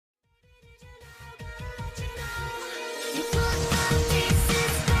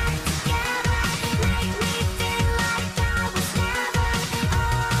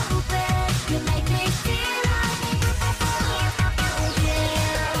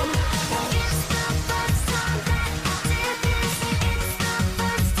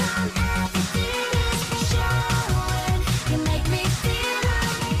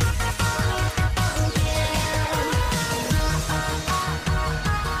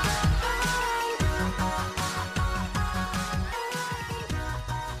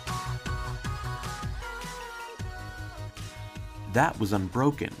That was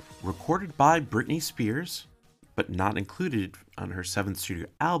Unbroken, recorded by Britney Spears, but not included on her 7th studio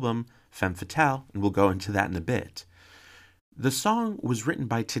album, Femme Fatale, and we'll go into that in a bit. The song was written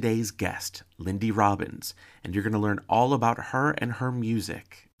by today's guest, Lindy Robbins, and you're going to learn all about her and her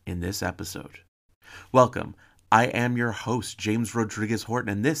music in this episode. Welcome. I am your host, James Rodriguez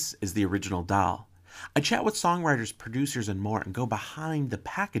Horton, and this is The Original Doll. I chat with songwriters, producers, and more, and go behind the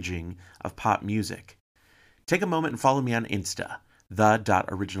packaging of pop music. Take a moment and follow me on Insta,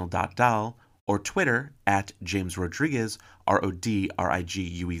 the.original.doll, or Twitter at James Rodriguez,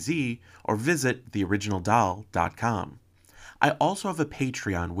 Rodriguez, or visit theoriginaldoll.com. I also have a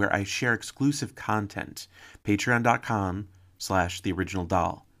Patreon where I share exclusive content,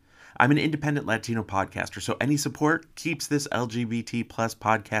 patreon.com/theoriginaldoll. I'm an independent Latino podcaster, so any support keeps this LGBT plus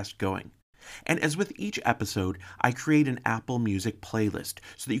podcast going. And as with each episode, I create an Apple Music playlist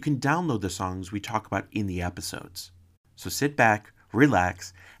so that you can download the songs we talk about in the episodes. So sit back,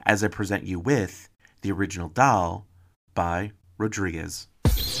 relax, as I present you with The Original Doll by Rodriguez.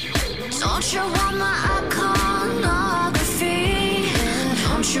 Don't you want my iconography?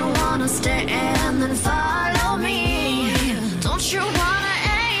 Don't you want to stay and then follow me? Don't you want to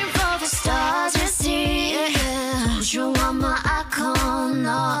aim for the stars you see? Don't you want my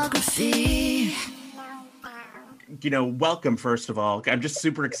iconography? Welcome, first of all. I'm just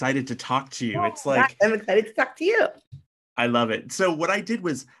super excited to talk to you. It's like, I'm excited to talk to you. I love it. So what I did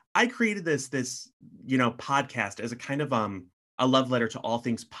was I created this podcast as a kind of a love letter to all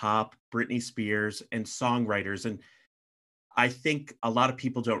things pop, Britney Spears, and songwriters. And I think a lot of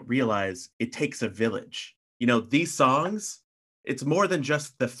people don't realize it takes a village. These songs, it's more than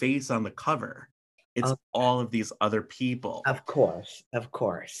just the face on the cover. It's all of these other people. Of course,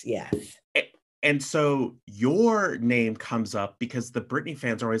 yes. And so your name comes up because the Britney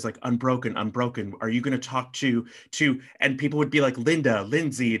fans are always like, Unbroken. Are you going to talk to, and people would be like, Linda,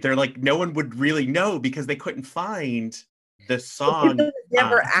 Lindsay. They're like, no one would really know because they couldn't find the song. It was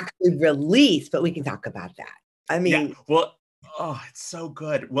never actually released, but we can talk about that. I mean, yeah, well, it's so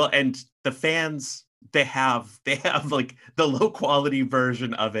good. Well, and the fans, they have like the low quality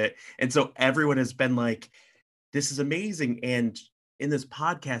version of it. And so everyone has been like, this is amazing. And in this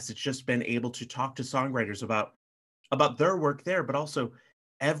podcast, it's just been able to talk to songwriters about their work there, but also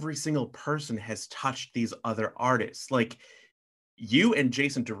every single person has touched these other artists. Like you and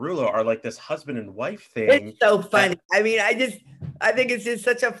Jason Derulo are like this husband and wife thing. It's so funny. I think it's just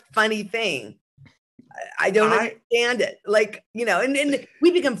such a funny thing. I don't understand it. Like, and we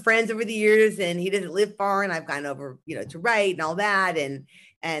become friends over the years, and he doesn't live far, and I've gone over, to write and all that. And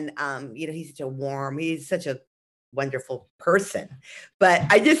he's such a wonderful person. But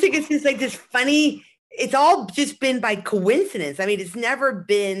I just think it's just like this funny, it's all just been by coincidence. I mean, it's never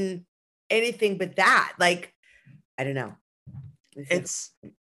been anything but that. Like, I don't know.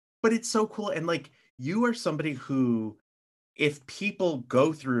 But it's so cool. And like, you are somebody who, if people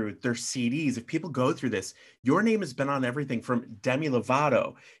go through their CDs, if people go through this, your name has been on everything from Demi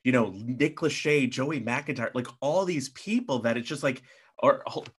Lovato, Nick Lachey, Joey McIntyre, like all these people that it's just like, or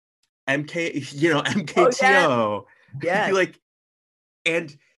MKTO. Yeah. Like,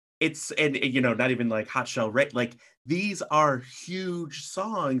 and not even like Hot Shell, right? Like these are huge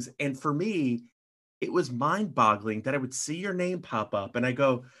songs. And for me, it was mind boggling that I would see your name pop up and I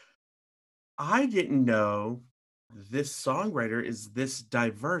go, I didn't know this songwriter is this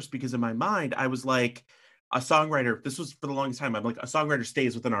diverse, because in my mind, I was like, a songwriter, this was for the longest time, I'm like, a songwriter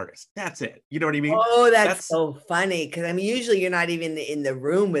stays with an artist. That's it. You know what I mean? Oh, that's so funny. Because I mean, usually you're not even in the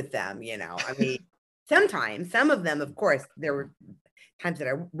room with them, I mean, sometimes, some of them, of course, there were times that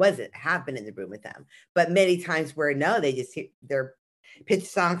I have been in the room with them, but many times where no, they just they're pitch a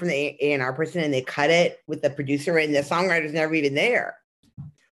song from the A&R person and they cut it with the producer and the songwriter's never even there.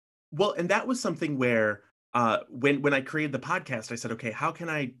 Well, and that was something where when I created the podcast, I said, okay, how can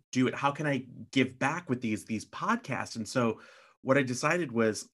I do it? How can I give back with these podcasts? And so what I decided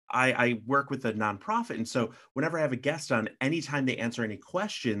was I work with a nonprofit. And so whenever I have a guest on, anytime they answer any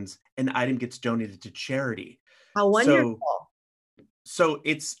questions, an item gets donated to charity. How wonderful. So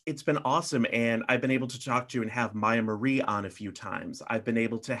it's been awesome. And I've been able to talk to and have Maya Marie on a few times. I've been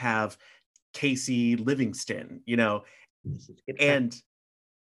able to have Casey Livingston, and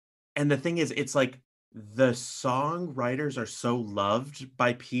the thing is, it's like the songwriters are so loved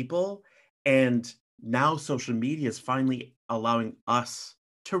by people, and now social media is finally allowing us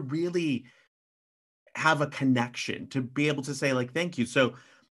to really have a connection, to be able to say like, thank you. So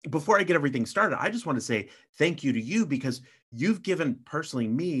before I get everything started, I just want to say thank you to you, because you've given personally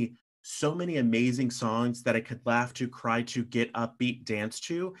me so many amazing songs that I could laugh to, cry to, get upbeat, dance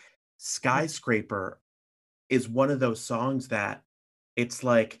to. Skyscraper is one of those songs that it's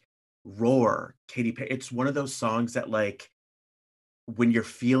like Roar, Katy Perry. It's one of those songs that like when you're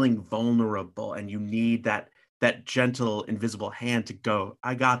feeling vulnerable and you need that gentle invisible hand to go,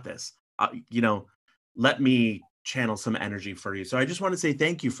 I got this. You know, let me channel some energy for you. So I just want to say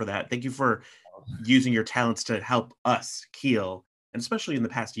thank you for that. Thank you for using your talents to help us heal, and especially in the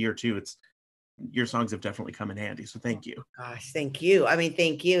past year too. It's your songs have definitely come in handy. So thank you. Gosh, thank you. I mean,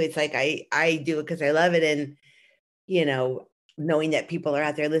 thank you. It's like I do it because I love it, and you know, knowing that people are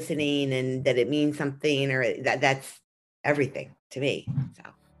out there listening and that it means something, or that's everything to me. So.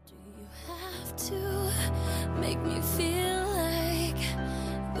 Do you have to make me feel like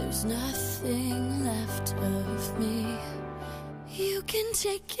there's nothing left of me? You can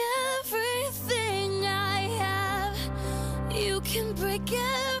take everything I have. You can break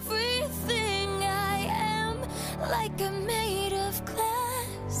everything I am, like I'm made of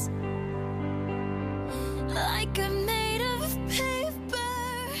glass, like I'm made of paper.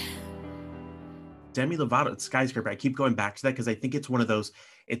 Demi Lovato, Skyscraper. I keep going back to that because I think it's one of those,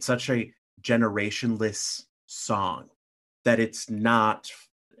 it's such a generationless song that it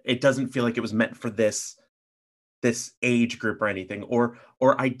doesn't feel like it was meant for this age group or anything, or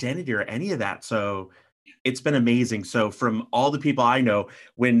identity or any of that. So it's been amazing. So from all the people I know,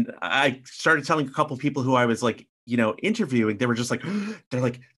 when I started telling a couple of people who I was like, you know, interviewing, they were just like, they're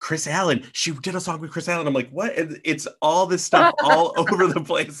like, Chris Allen, she did a song with Chris Allen. I'm like, what? And it's all this stuff all over the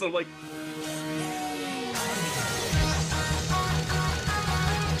place. I'm like,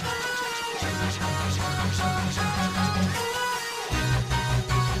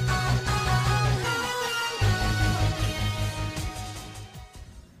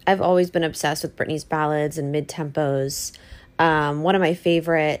 I've always been obsessed with Britney's ballads and mid-tempos. One of my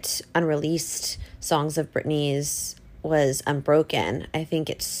favorite unreleased songs of Britney's was Unbroken. I think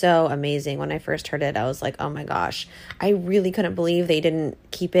it's so amazing. When I first heard it, I was like, oh my gosh. I really couldn't believe they didn't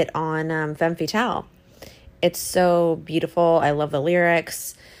keep it on Femme Fatale. It's so beautiful. I love the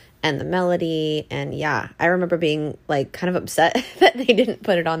lyrics and the melody. And yeah, I remember being like kind of upset that they didn't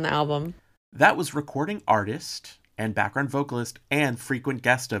put it on the album. that was recording artist and background vocalist and frequent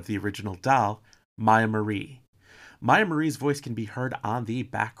guest of the original doll, Maya Marie. Maya Marie's voice can be heard on the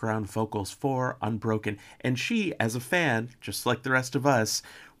background vocals for Unbroken, and she, as a fan, just like the rest of us,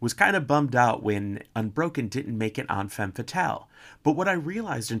 was kind of bummed out when Unbroken didn't make it on Femme Fatale. But what I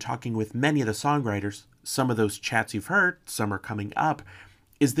realized in talking with many of the songwriters, some of those chats you've heard, some are coming up,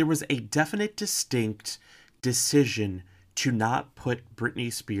 is there was a definite, distinct decision to not put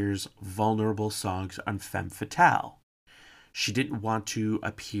Britney Spears' vulnerable songs on Femme Fatale. She didn't want to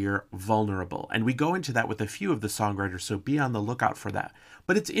appear vulnerable. And we go into that with a few of the songwriters, so be on the lookout for that.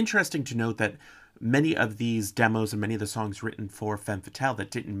 But it's interesting to note that many of these demos and many of the songs written for Femme Fatale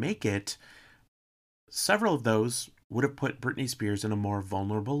that didn't make it, several of those would have put Britney Spears in a more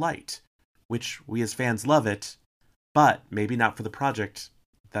vulnerable light, which we as fans love it, but maybe not for the project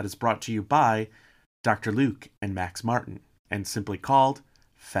that is brought to you by Dr. Luke and Max Martin, and simply called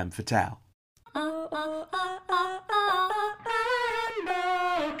Femme Fatale.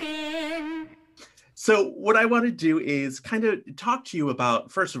 So what I want to do is kind of talk to you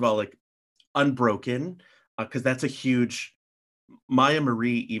about, first of all, like Unbroken, because that's a huge, Maya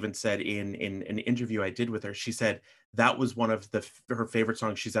Marie even said in an interview I did with her, she said that was one of her favorite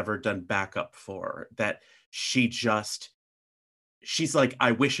songs she's ever done backup for, that she's like,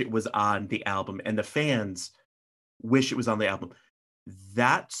 I wish it was on the album, and the fans wish it was on the album.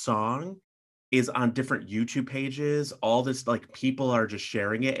 That song is on different YouTube pages. All this, like, people are just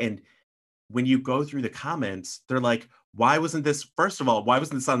sharing it. And when you go through the comments, they're like, why wasn't this, first of all, why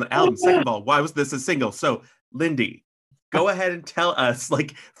wasn't this on the album? Second of all, why was this a single? So, Lindy, go ahead and tell us,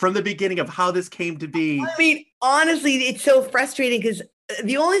 like, from the beginning of how this came to be. I mean, honestly, it's so frustrating because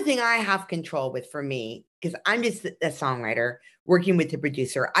the only thing I have control with for me, because I'm just a songwriter working with the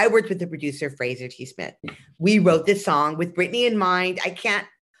producer. I worked with the producer, Fraser T. Smith. We wrote this song with Britney in mind.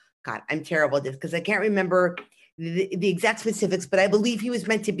 God, I'm terrible at this because I can't remember the exact specifics, but I believe he was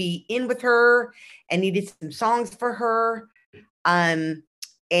meant to be in with her and needed some songs for her. And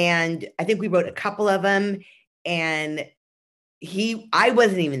I think we wrote a couple of them, and I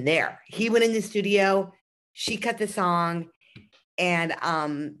wasn't even there. He went in the studio, she cut the song, and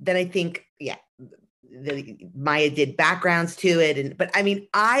then I think, Maya did backgrounds to it. But I mean,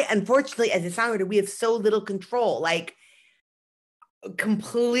 unfortunately, as a songwriter, we have so little control, like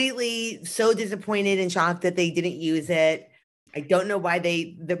completely so disappointed and shocked that they didn't use it. I don't know why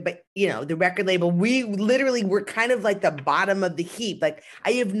the record label, we literally were kind of like the bottom of the heap. Like,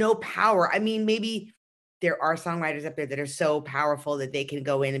 I have no power. I mean, maybe there are songwriters up there that are so powerful that they can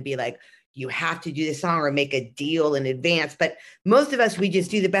go in and be like, you have to do the song or make a deal in advance. But most of us, we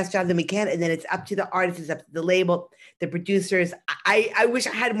just do the best job that we can. And then it's up to the artists, it's up to the label, the producers. I wish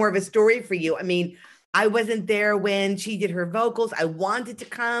I had more of a story for you. I mean, I wasn't there when she did her vocals. I wanted to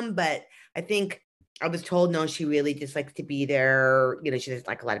come, but I think I was told, no, she really just likes to be there. You know, she doesn't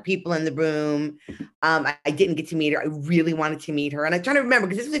like a lot of people in the room. I didn't get to meet her. I really wanted to meet her. And I'm trying to remember,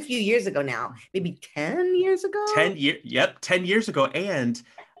 because this was a few years ago now, maybe 10 years ago. 10 years ago. And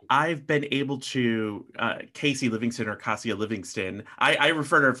I've been able to, Casey Livingston or Cassia Livingston. I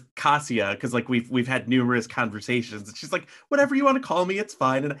refer to her as Cassia because like we've had numerous conversations. And she's like, whatever you want to call me, it's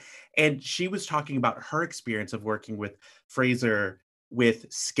fine. And she was talking about her experience of working with Fraser with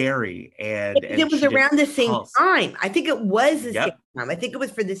Scary, and it was around the same time. I think it was the same time. I think it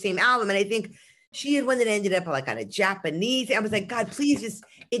was for the same album, and I think she had one that ended up like on a Japanese. I was like, God, please just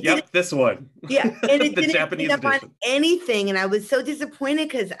this one. Yeah, and it the didn't Japanese end up edition. on anything, and I was so disappointed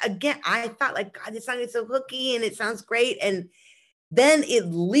because again, I thought like, God, this song is so hooky and it sounds great, and then it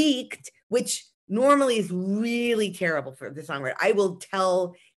leaked, which normally is really terrible for the songwriter. I will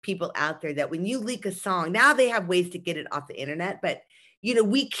tell people out there that when you leak a song, now they have ways to get it off the internet, but you know,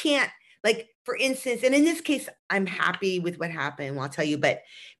 we can't, like, for instance, and in this case, I'm happy with what happened, I'll tell you, but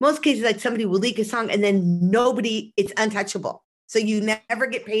most cases, like somebody will leak a song and then it's untouchable. So you never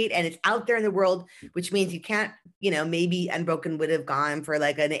get paid and it's out there in the world, which means you can't, you know, maybe Unbroken would have gone for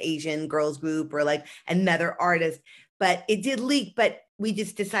like an Asian girls group or like another artist, but it did leak, but we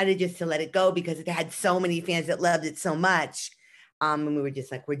just decided just to let it go because it had so many fans that loved it so much. And we were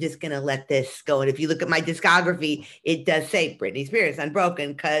just like, we're just going to let this go. And if you look at my discography, it does say Britney Spears,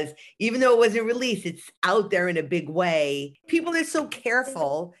 Unbroken, because even though it wasn't released, it's out there in a big way. People are so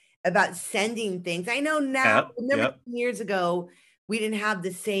careful about sending things. I know now, remember 10 years ago, we didn't have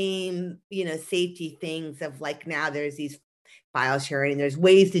the same, you know, safety things of like now there's these file sharing and there's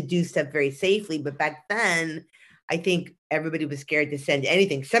ways to do stuff very safely. But back then, I think everybody was scared to send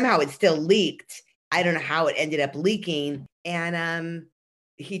anything. Somehow it still leaked. I don't know how it ended up leaking. And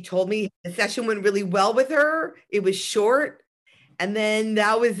he told me the session went really well with her. It was short. And then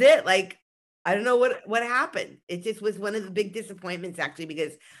that was it. Like, I don't know what happened. It just was one of the big disappointments, actually,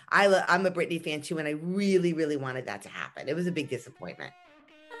 because I'm a Britney fan too. And I really, really wanted that to happen. It was a big disappointment.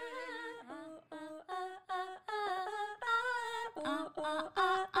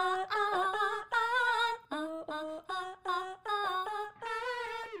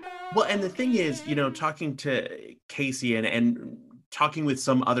 Well, and the thing is, you know, talking to Casey and talking with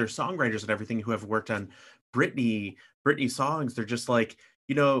some other songwriters and everything who have worked on Britney songs, they're just like,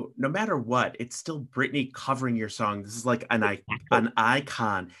 you know, no matter what, it's still Britney covering your song. This is like an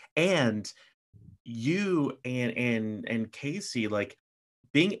icon. And you and Casey, like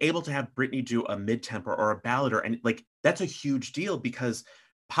being able to have Britney do a mid-tempo or a ballad and like that's a huge deal because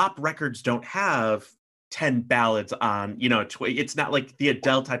pop records don't have 10 ballads on, you know, it's not like the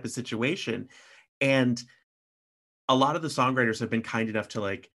Adele type of situation. And a lot of the songwriters have been kind enough to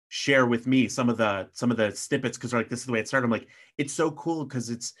like share with me some of the snippets because they're like, this is the way it started. I'm like, it's so cool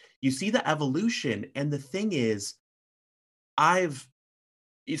because you see the evolution. And the thing is,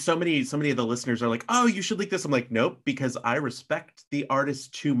 so many of the listeners are like, oh, you should leak this. I'm like, nope, because I respect the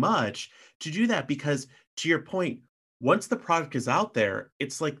artist too much to do that because to your point, once the product is out there,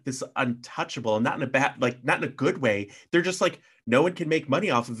 it's like this untouchable and not in a good way. They're just like, no one can make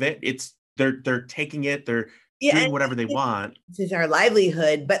money off of it. They're taking it, they're doing whatever they want. This is our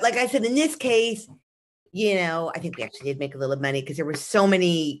livelihood. But like I said, in this case, you know, I think we actually did make a little money because there were so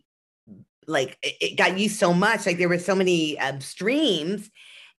many, like it got used so much, like there were so many streams.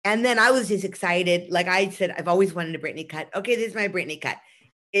 And then I was just excited. Like I said, I've always wanted a Britney cut. Okay, this is my Britney cut.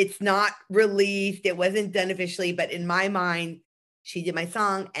 It's not released. It wasn't done officially, but in my mind, she did my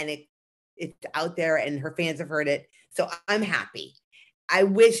song and it's out there and her fans have heard it. So I'm happy. I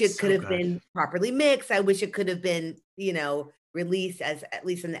wish it could have been properly mixed. I wish it could have been, you know, released as at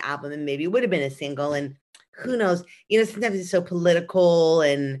least in the album and maybe it would have been a single. And who knows, you know, sometimes it's so political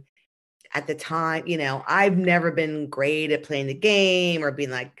and at the time, you know, I've never been great at playing the game or being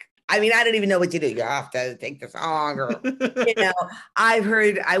like, I mean, I don't even know what to do. You have to take the song or, you know, I've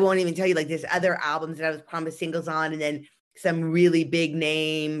heard, I won't even tell you, like there's other albums that I was promised singles on and then some really big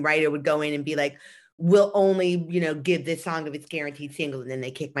name writer would go in and be like, we'll only, you know, give this song if it's guaranteed single. And then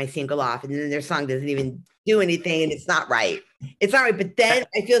they kick my single off and then their song doesn't even do anything and it's not right. It's not right. But then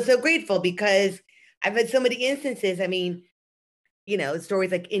I feel so grateful because I've had so many instances. I mean, you know,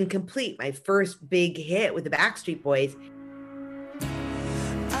 stories like Incomplete, my first big hit with the Backstreet Boys.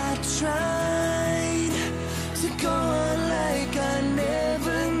 I tried to go on like I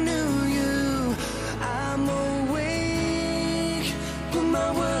never knew you. I'm awake, but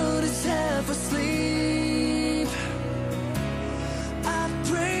my world is happening.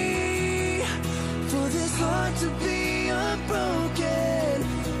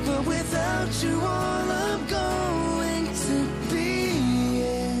 Don't you all I'm going to be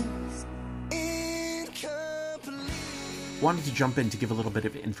is incomplete. Wanted to jump in to give a little bit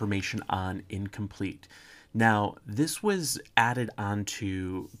of information on Incomplete. Now, this was added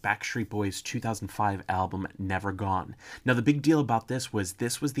onto Backstreet Boys' 2005 album, Never Gone. Now, the big deal about this was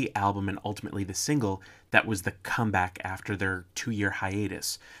the album and ultimately the single that was the comeback after their 2-year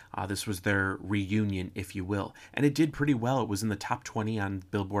hiatus. This was their reunion, if you will. And it did pretty well. It was in the top 20 on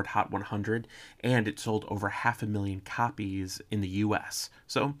Billboard Hot 100, and it sold over 500,000 copies in the US.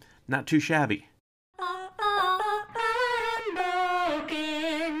 So, not too shabby.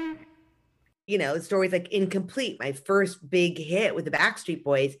 You know, stories like Incomplete, my first big hit with the Backstreet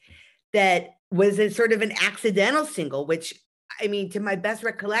Boys, that was a sort of an accidental single, which, I mean, to my best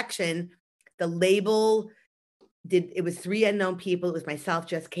recollection, the label it was 3 unknown people. It was myself,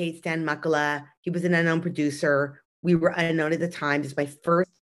 Just Kate, Stan Makala. He was an unknown producer. We were unknown at the time. This is my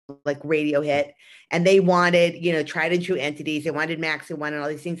first like radio hit. And they wanted, you know, tried and true entities. They wanted Max, they wanted all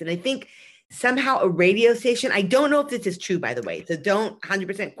these things. And I think somehow a radio station, I don't know if this is true, by the way, so don't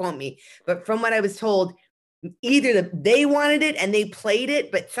 100% quote me, but from what I was told, either they wanted it and they played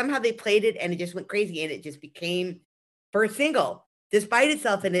it, but somehow they played it and it just went crazy and it just became first single despite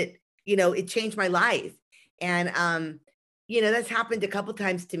itself. And it, you know, it changed my life. And, you know, that's happened a couple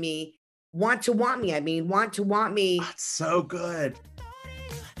times to me. Want to Want Me. I mean, Want to Want Me. That's so good.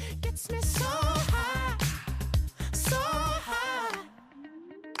 Gets me so high, so high.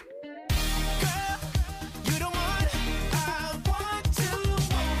 Girl, you the one I want to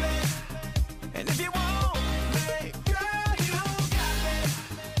want me. And if you want me, girl, you got me.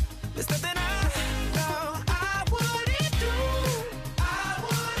 There's nothing I know I wouldn't do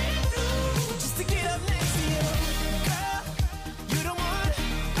just to get up next to you. Girl, you the one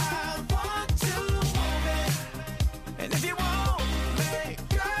I want to want me. And if you want me,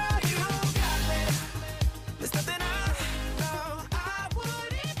 girl, you got me. There's nothing I know I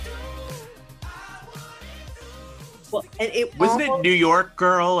wouldn't do. Well, and it Wasn't almost- it New York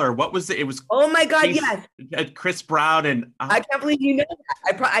Girl or what was it? It was Oh my God, yes. Chris Brown and I can't believe you know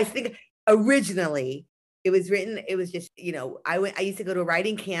that. I think originally it was written, it was just, you know, I used to go to a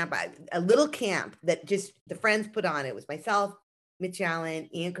writing camp, a little camp that just the friends put on. It was myself, Mitch Allen,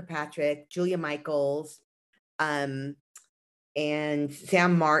 Ian Kirkpatrick, Julia Michaels, and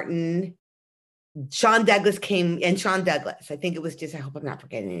Sam Martin. Sean Douglas came, and Sean Douglas. I think it was just, I hope I'm not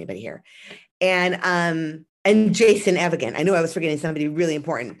forgetting anybody here. And Jason Evigan. I knew I was forgetting somebody really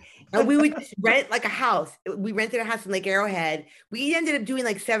important. And we would just rent like a house. We rented a house in Lake Arrowhead. We ended up doing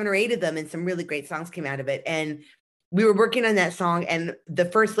like 7 or 8 of them, and some really great songs came out of it. And we were working on that song, and the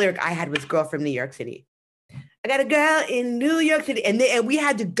first lyric I had was "Girl from New York City." I got a girl in New York City, and we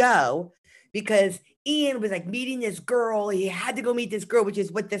had to go because Ian was like meeting this girl. He had to go meet this girl, which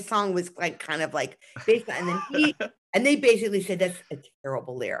is what this song was like, kind of like based on. And then and they basically said that's a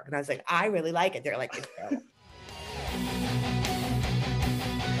terrible lyric, and I was like, I really like it. They're like, it's terrible.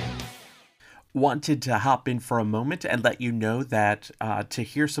 Wanted to hop in for a moment and let you know that to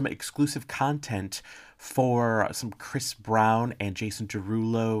hear some exclusive content for some Chris Brown and Jason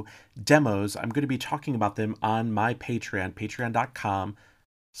Derulo demos, I'm going to be talking about them on my Patreon,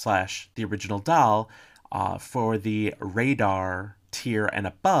 patreon.com/theoriginaldoll. For the Radar tier and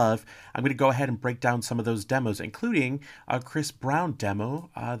above, I'm going to go ahead and break down some of those demos, including a Chris Brown demo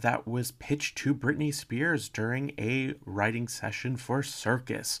that was pitched to Britney Spears during a writing session for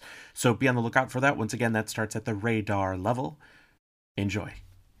Circus. So be on the lookout for that. Once again, that starts at the Radar level. Enjoy.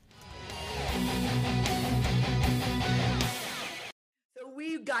 So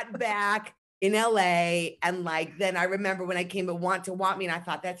we got back in LA, and like then I remember when I came to Want Me, and I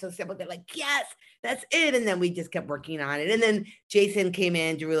thought that's so simple. They're like, yes, that's it. And then we just kept working on it. And then Jason came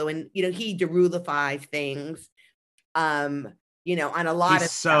in, Derulo, and you know, he Derulifies things. You know, on a lot He's of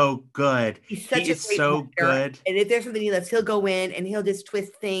so stuff. good. He's such He a is great so writer. good. And if there's something he loves, he'll go in and he'll just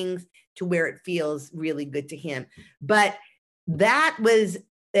twist things to where it feels really good to him. But that was,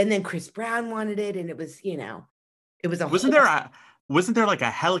 and then Chris Brown wanted it, and it was, you know, it was a Wasn't there like a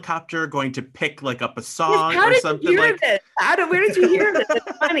helicopter going to pick like up a song How or did something you hear like this? Where did you hear this?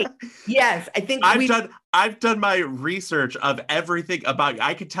 It's funny. Yes, I think I've done my research of everything about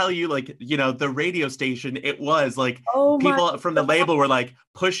I could tell you, like, you know, the radio station, it was like people from the label were like,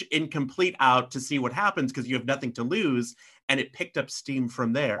 push Incomplete out to see what happens because you have nothing to lose, and it picked up steam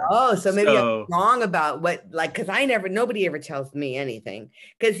from there. Oh, so maybe I'm wrong about what, like, because nobody ever tells me anything,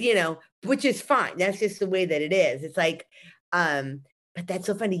 because, you know, which is fine. That's just the way that it is. It's like, but that's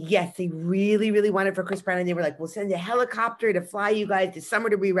so funny. Yes, they really, really wanted for Chris Brown, and they were like, we'll send a helicopter to fly you guys this summer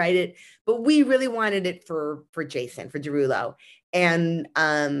to rewrite it. But we really wanted it for Jason, for Derulo. And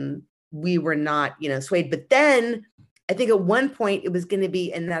we were not, swayed. But then I think at one point it was going to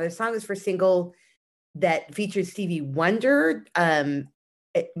be another song, was for single that featured Stevie Wonder.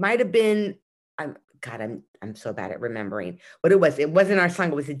 It might have been, I'm so bad at remembering what it was. It wasn't our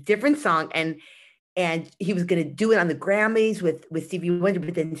song. It was a different song. And he was going to do it on the Grammys with Stevie Wonder,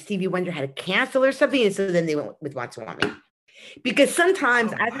 but then Stevie Wonder had to cancel or something. And so then they went with Want to Want Me. Because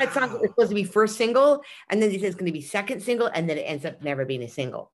sometimes I've had songs that were supposed to be first single, and then they said it's going to be second single, and then it ends up never being a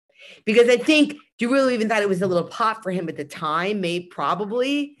single. Because I think Drew even thought it was a little pop for him at the time,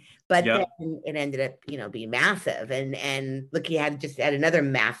 probably, but then it ended up, being massive. And look, he had another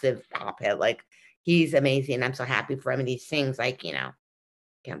massive pop hit. Like, he's amazing. I'm so happy for him. And he sings can't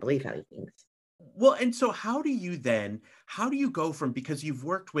believe how he sings. Well, and so how do you go from, because you've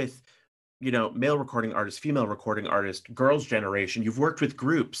worked with, male recording artists, female recording artists, girls' generation, you've worked with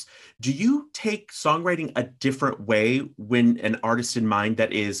groups. Do you take songwriting a different way when an artist in mind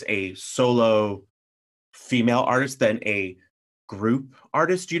that is a solo female artist than a group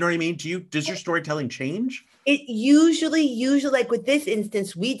artist? Do you know what I mean? Does your storytelling change? It usually, like with this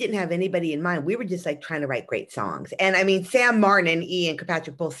instance, we didn't have anybody in mind. We were just like trying to write great songs. And I mean, Sam Martin and Ian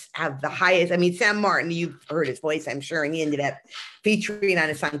Kirkpatrick both have the highest. I mean, Sam Martin, you've heard his voice, I'm sure, and he ended up featuring on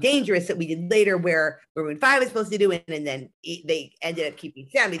a song Dangerous that we did later where Maroon 5 was supposed to do it. And then they ended up keeping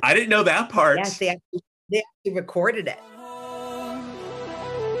Sam. I didn't know that part. Yes, they actually recorded it.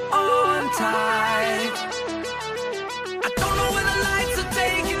 On tight. I don't know where the lights are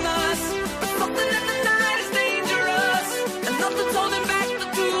taking us, but something in the night is dangerous, and nothing's holding back the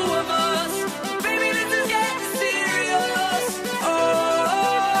two of us. Baby, this is getting serious.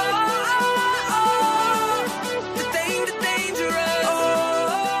 The dangerous.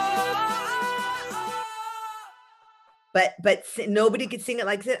 But nobody could sing it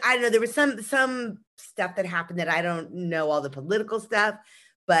like that. I don't know. There was some stuff that happened that I don't know all the political stuff,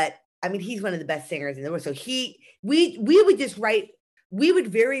 but I mean, he's one of the best singers in the world. So we would just write. We would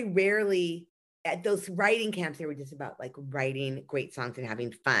very rarely at those writing camps. They were just about like writing great songs and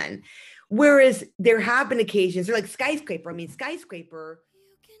having fun. Whereas there have been occasions, they're like Skyscraper. I mean, Skyscraper.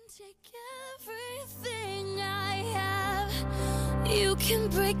 You can take everything I have. You can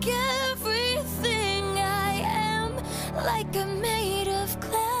break everything I am, like I'm made of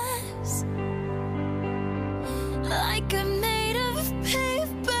glass, like I'm made of paper.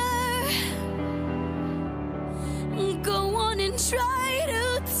 Go on and try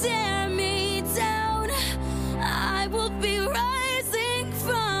to tear me down. I will be rising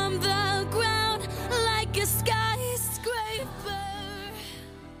from the ground like a skyscraper.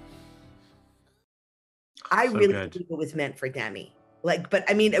 I really think it was meant for Demi. But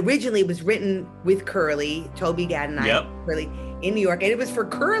I mean, originally it was written with Curly, Toby Gad and I, Curly, in New York, and it was for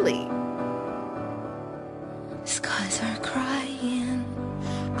Curly. Skies are crying,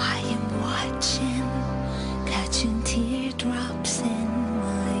 I am watching, catching teardrops in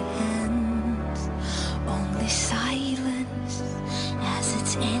my hands. Only silence as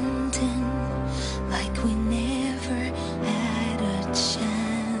it's ending, like we never had a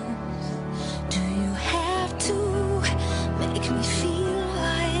chance. Do you have to make me feel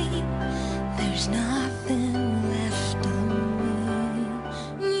like there's nothing left of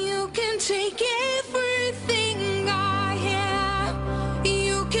me? You can take everything I have.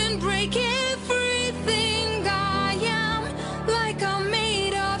 You can break everything I am, like I'm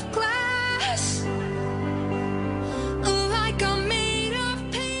made of glass, like I'm made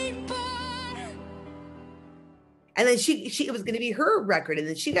of paper. And then it was going to be her record, and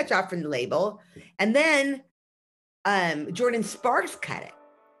then she got dropped from the label, and then Jordan Sparks cut it.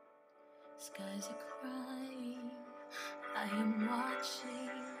 Skies are crying, I am watching,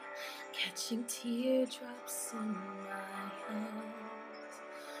 catching teardrops in my hands.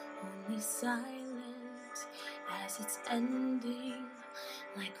 Only silence as it's ending,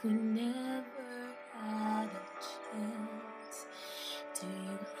 like we never had a chance. Do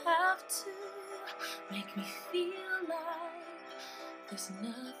you have to make me feel like there's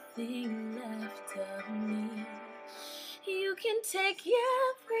nothing left of me? You can take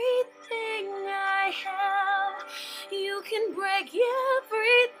everything I have. You can break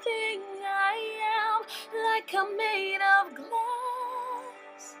everything I am, like I'm made of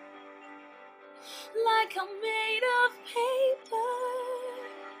glass, like I'm made of paper.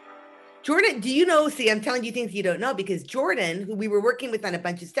 Jordan, do you know? See, I'm telling you things you don't know, because Jordan, who we were working with on a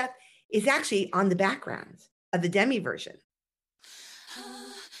bunch of stuff, is actually on the backgrounds of the Demi version.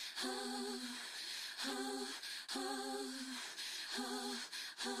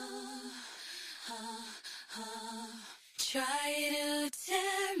 Try to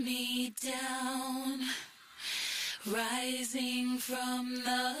tear me down rising from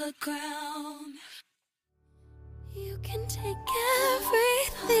the ground. You can take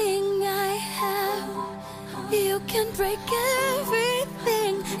everything I have. You can break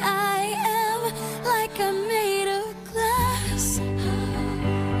everything I am. Like I'm made of glass.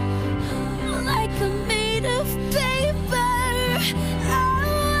 Like I'm made of paper.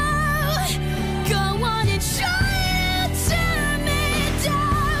 Oh, go on and try to tear me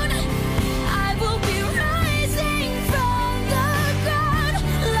down. I will be rising from the ground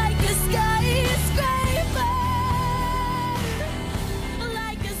like a skyscraper.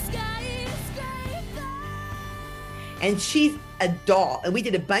 Like a skyscraper. And she's a doll. And we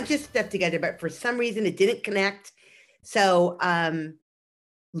did a bunch of stuff together, but for some reason it didn't connect. So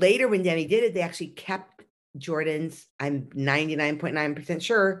later when Demi did it, they actually kept Jordan's, I'm 99.9%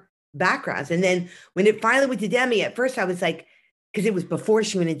 sure, backgrounds. And then when it finally went to Demi, at first I was like, because it was before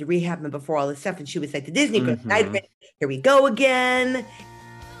she went into rehab and before all this stuff, and she was like the Disney girl. And I'd been, here we go again.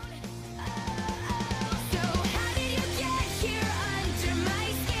 So how did you get here under my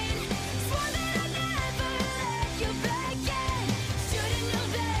skin? Swore that I'd never let you back in. Should've known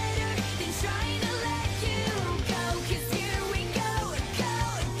better than trying to let you go. 'Cause here we go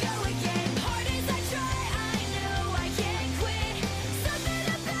again. Hard as I try, I know I can't quit. Something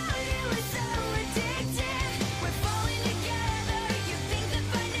about you is so addictive. We're falling together. You think that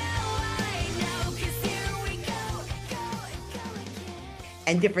by now I know. 'Cause here we go again.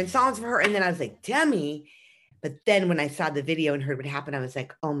 And different songs for her. And then I was like, Demi. But then when I saw the video and heard what happened, I was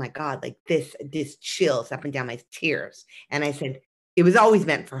like, oh my God, like this chills up and down my tears. And I said, it was always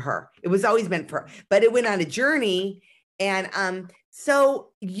meant for her. It was always meant for her. But it went on a journey. And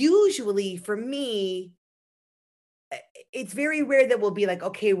so usually for me, it's very rare that we'll be like,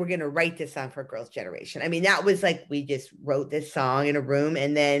 okay, we're going to write this song for Girls' Generation. I mean, that was like, we just wrote this song in a room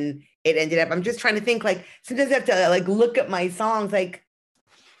and then it ended up, I'm just trying to think, like, sometimes I have to like look at my songs, like,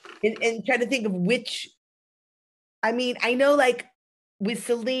 and try to think of which, I mean, I know like with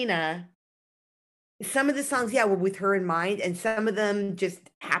Selena, some of the songs, yeah, were with her in mind, and some of them just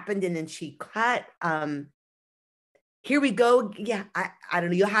happened and then she cut. Here we go. Yeah, I don't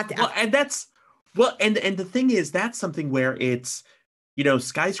know. You'll have to. Well, and that's and the thing is, that's something where it's, you know,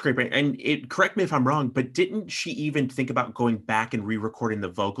 Skyscraper, and correct me if I'm wrong, but didn't she even think about going back and re-recording the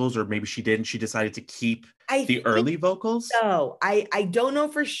vocals, or maybe she didn't? She decided to keep the early vocals. So I don't know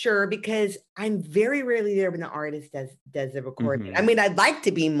for sure, because I'm very rarely there when the artist does the recording. I mean, I'd like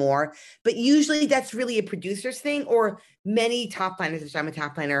to be more, but usually that's really a producer's thing, or many top liners, if I'm a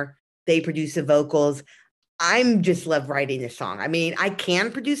top liner, they produce the vocals. I'm just love writing the song. I mean, I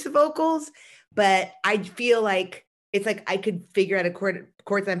can produce the vocals, but I feel like it's like I could figure out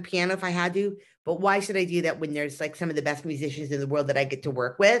chords on piano if I had to, but why should I do that when there's like some of the best musicians in the world that I get to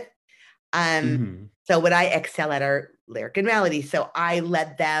work with? So what I excel at are lyric and melody. So I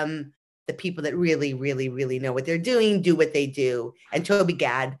let them, the people that really, really, really know what they're doing, do what they do. And Toby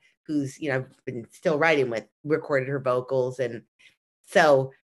Gad, who's, you know, I've been still writing with, recorded her vocals. And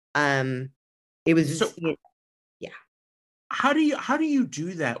so it was just, yeah. How do you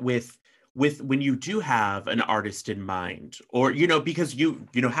do that with when you do have an artist in mind, or, you know, because you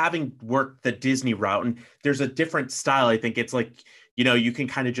know, having worked the Disney route, and there's a different style. I think it's like, you know, you can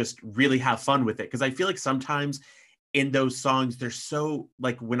kind of just really have fun with it. Cause I feel like sometimes in those songs, they're so,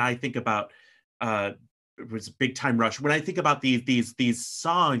 like, when I think about, it was Big Time Rush. When I think about these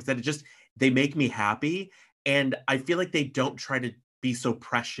songs that they make me happy. And I feel like they don't try to be so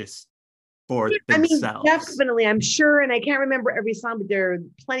precious for themselves. I mean, definitely, I'm sure. And I can't remember every song, but there are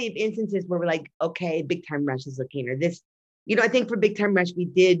plenty of instances where we're like, okay, Big Time Rush is looking, or this, you know, I think for Big Time Rush, we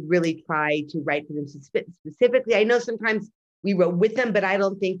did really try to write for them specifically. I know sometimes we wrote with them, but I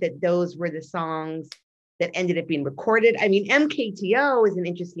don't think that those were the songs that ended up being recorded. I mean, MKTO is an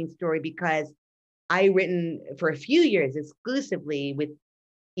interesting story, because I written for a few years exclusively with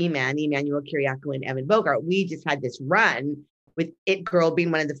Emmanuel Kiriakou and Evan Bogart. We just had this run with It Girl being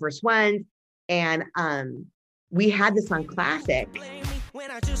one of the first ones. And we had the song Classic.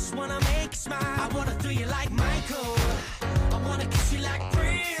 When I just wanna make you smile, I wanna do you like Michael. I wanna kiss you like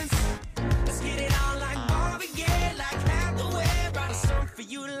Prince. Let's get it on like Marvin Gaye, like Hathaway. Write a song for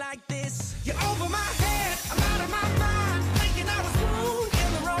you like this. You're over my head, I'm out of my mind. Thinking I was born in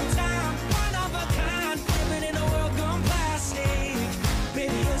the wrong time. One of a kind, living in a world gone plastic.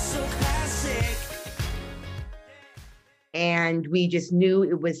 Baby, you're so classic. And we just knew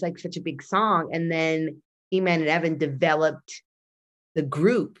it was like such a big song. And then Eman and Evan developed the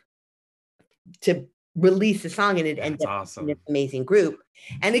group to release the song, and it ended up in this amazing group.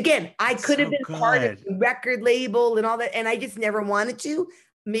 And again, I could have been part of the record label and all that, and I just never wanted to.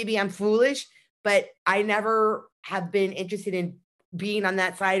 Maybe I'm foolish, but I never have been interested in being on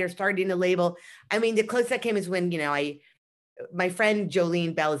that side or starting a label. I mean, the closest I came is when, my friend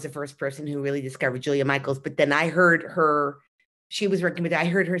Jolene Bell is the first person who really discovered Julia Michaels, but then I heard her, she was working with, I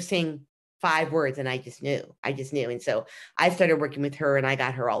heard her sing 5 words and I just knew. And so I started working with her and I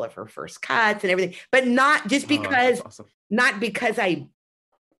got her all of her first cuts and everything, but not just because, that's awesome. not because I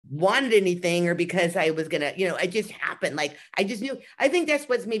wanted anything or because I was gonna, it just happened. Like, I just knew. I think that's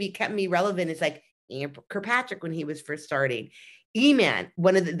what's maybe kept me relevant is like Ian Kirkpatrick when he was first starting. E-Man,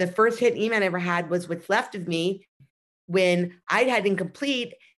 one of the first hit E-Man I ever had was What's Left of Me, when I'd had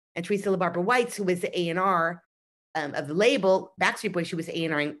Incomplete, and Teresa LaBarbera Whites, who was the A&R of the label, Backstreet Boys, she was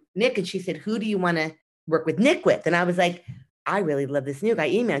A&Ring Nick, and she said, who do you want to work with Nick with? And I was like, I really love this new guy,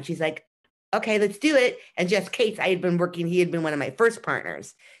 E-Man. She's like, okay, let's do it. And Jess Cates, he had been one of my first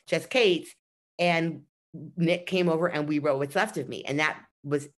partners, Jess Cates, and Nick came over and we wrote What's Left of Me. And that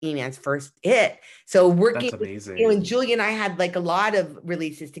was E-Man's first hit. So working, That's amazing. And Julia and I had like a lot of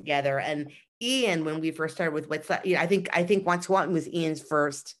releases together. And Ian, when we first started with What's Left, I think Want to Want was Ian's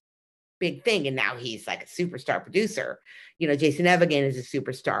first big thing. And now he's like a superstar producer. Jason Evigan is a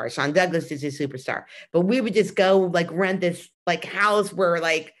superstar. Sean Douglas is a superstar. But we would just go like rent this like house where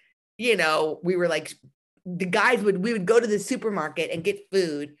like, we were like, we would go to the supermarket and get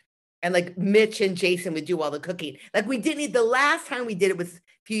food, and like Mitch and Jason would do all the cooking. Like the last time we did it was a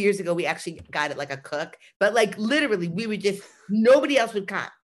few years ago, we actually got it like a cook, but like literally we would just, nobody else would come.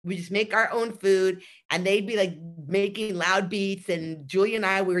 We just make our own food and they'd be like making loud beats, and Julia and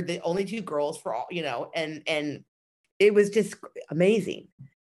I, we were the only 2 girls for all, and it was just amazing.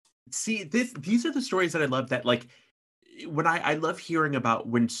 See, these are the stories that I love, that like, when I love hearing about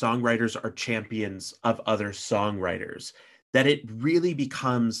when songwriters are champions of other songwriters, that it really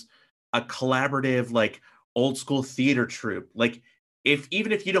becomes a collaborative, like old school theater troupe. Like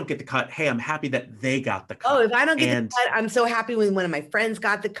even if you don't get the cut, hey, I'm happy that they got the cut. Oh, if I don't get the cut, I'm so happy when one of my friends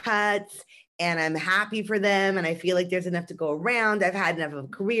got the cuts, and I'm happy for them. And I feel like there's enough to go around. I've had enough of a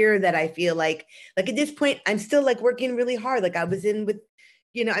career that I feel like at this point, I'm still like working really hard. Like I was in with,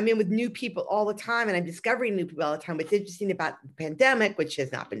 I'm in with new people all the time, and I'm discovering new people all the time. What's interesting about the pandemic, which has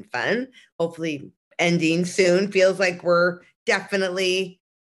not been fun, hopefully ending soon, feels like we're definitely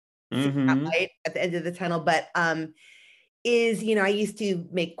light at the end of the tunnel. But is, I used to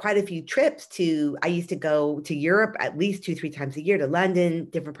make quite a few trips I used to go to Europe at least 2-3 times a year, to London,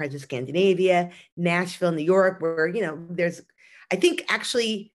 different parts of Scandinavia, Nashville, New York, where, there's, I think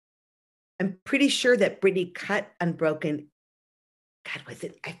actually, I'm pretty sure that Britney cut Unbroken. God, was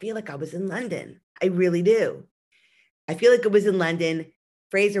it? I feel like I was in London. I really do. I feel like it was in London.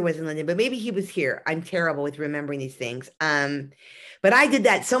 Fraser was in London, but maybe he was here. I'm terrible with remembering these things. But I did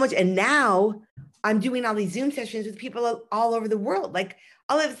that so much. And now I'm doing all these Zoom sessions with people all over the world. Like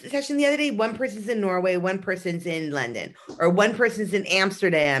I'll have a session the other day, one person's in Norway, one person's in London, or one person's in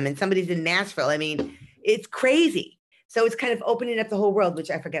Amsterdam and somebody's in Nashville. I mean, it's crazy. So it's kind of opening up the whole world,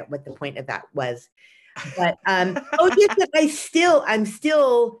 which I forget what the point of that was. But just that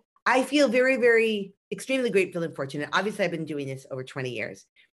I feel very, very extremely grateful and fortunate. Obviously, I've been doing this over 20 years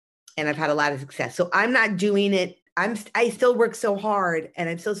and I've had a lot of success. So I'm not doing it. I still work so hard and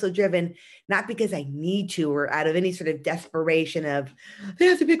I'm still so driven, not because I need to or out of any sort of desperation of they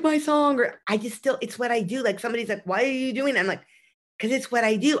have to pick my song, or it's what I do. Like somebody's like, why are you doing it? I'm like, because it's what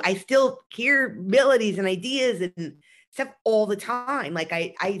I do. I still hear melodies and ideas and stuff all the time. Like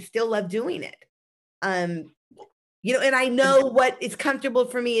I still love doing it. And I know what is comfortable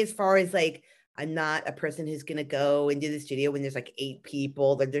for me as far as like, I'm not a person who's going to go into the studio when there's like 8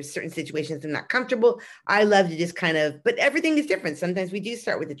 people. There's certain situations I'm not comfortable. I love to just but everything is different. Sometimes we do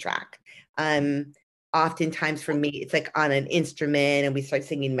start with a track. Oftentimes for me, it's like on an instrument and we start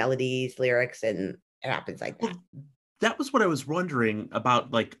singing melodies, lyrics, and it happens like that. That was what I was wondering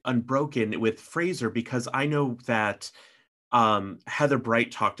about, like Unbroken with Fraser, because I know that Heather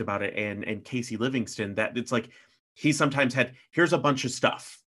Bright talked about it and Casey Livingston, that it's like he sometimes had, here's a bunch of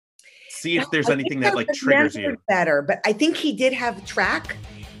stuff. See if there's anything that like triggers you. Better, but I think he did have a track,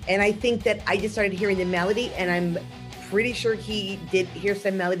 and I think that I just started hearing the melody, and I'm pretty sure he did hear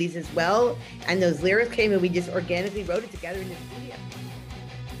some melodies as well, and those lyrics came, and we just organically wrote it together in the studio.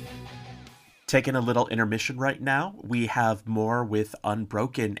 Taking a little intermission right now. We have more with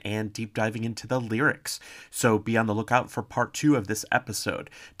Unbroken and deep diving into the lyrics. So be on the lookout for part 2 of this episode.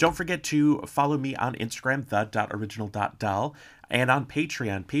 Don't forget to follow me on Instagram, the.original.doll, and on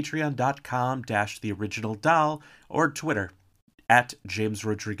Patreon, patreon.com/theoriginaldoll, or Twitter, @James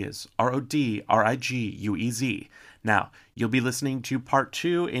Rodriguez, RODRIGUEZ. Now, you'll be listening to part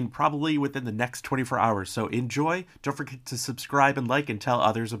 2 in probably within the next 24 hours, so enjoy. Don't forget to subscribe and like and tell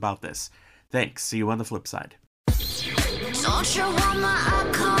others about this. Thanks. See you on the flip side. Don't you want my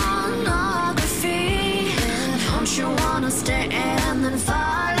iconography? Don't you wanna stay and then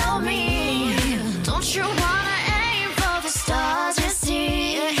follow me? Don't you wanna aim for the stars you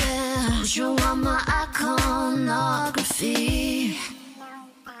see? Don't you want my iconography?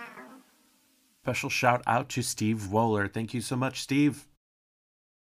 Special shout out to Steve Wohler. Thank you so much, Steve.